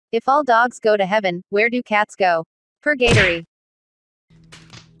If all dogs go to heaven, where do cats go? Purgatory.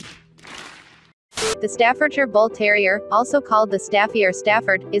 The Staffordshire Bull Terrier, also called the Staffy or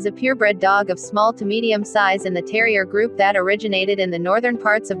Stafford, is a purebred dog of small to medium size in the terrier group that originated in the northern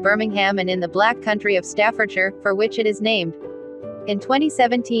parts of Birmingham and in the Black Country of Staffordshire, for which it is named. In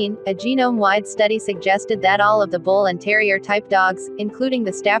 2017, a genome-wide study suggested that all of the bull and terrier-type dogs, including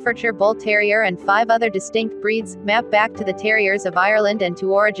the Staffordshire Bull Terrier and 5 other distinct breeds, map back to the terriers of Ireland and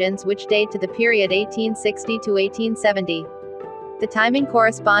to origins which date to the period 1860 to 1870. The timing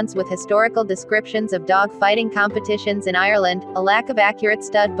corresponds with historical descriptions of dog fighting competitions in Ireland, a lack of accurate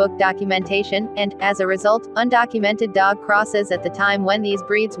stud book documentation, and, as a result, undocumented dog crosses at the time when these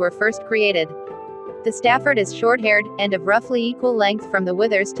breeds were first created. The Stafford is short-haired, and of roughly equal length from the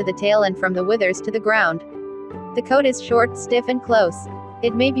withers to the tail and from the withers to the ground. The coat is short, stiff and close.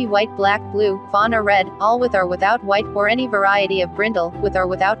 It may be white, black, blue, fawn or red, all with or without white, or any variety of brindle, with or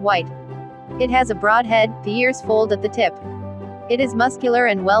without white. It has a broad head, the ears fold at the tip. It is muscular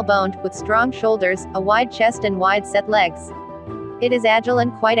and well-boned, with strong shoulders, a wide chest and wide-set legs. It is agile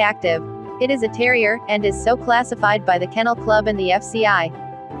and quite active. It is a terrier, and is so classified by the Kennel Club and the FCI.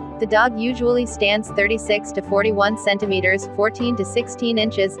 The dog usually stands 36 to 41 centimeters, 14 to 16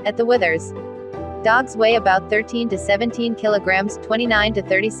 inches, at the withers. Dogs weigh about 13 to 17 kilograms, 29 to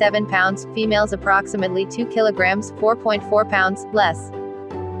 37 pounds, females approximately 2 kilograms, 4.4 pounds, less.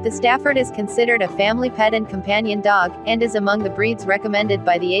 The Stafford is considered a family pet and companion dog, and is among the breeds recommended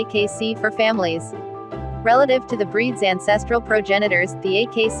by the AKC for families. Relative to the breed's ancestral progenitors, the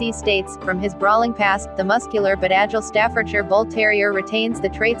AKC states, from his brawling past, the muscular but agile Staffordshire Bull Terrier retains the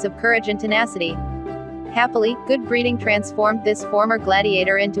traits of courage and tenacity. Happily, good breeding transformed this former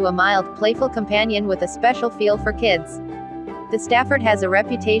gladiator into a mild, playful companion with a special feel for kids. The Stafford has a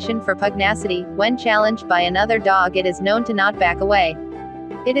reputation for pugnacity. When challenged by another dog, it is known to not back away.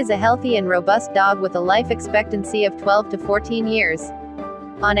 It is a healthy and robust dog with a life expectancy of 12 to 14 years.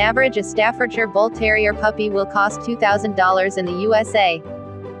 On average, a Staffordshire Bull Terrier puppy will cost $2,000 in the USA.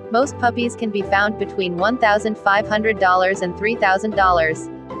 Most puppies can be found between $1,500 and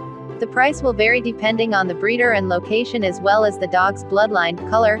 $3,000. The price will vary depending on the breeder and location, as well as the dog's bloodline,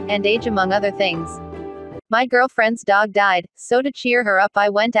 color, and age, among other things. My girlfriend's dog died, so to cheer her up I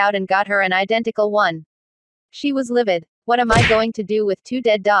went out and got her an identical one. She was livid. What am I going to do with 2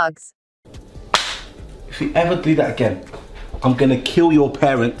 dead dogs? If you ever do that again, I'm gonna kill your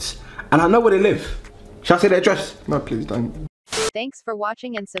parents, and I know where they live. Shall I say their address? No, please don't. Thanks for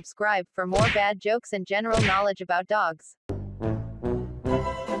watching and subscribe for more bad jokes and general knowledge about dogs.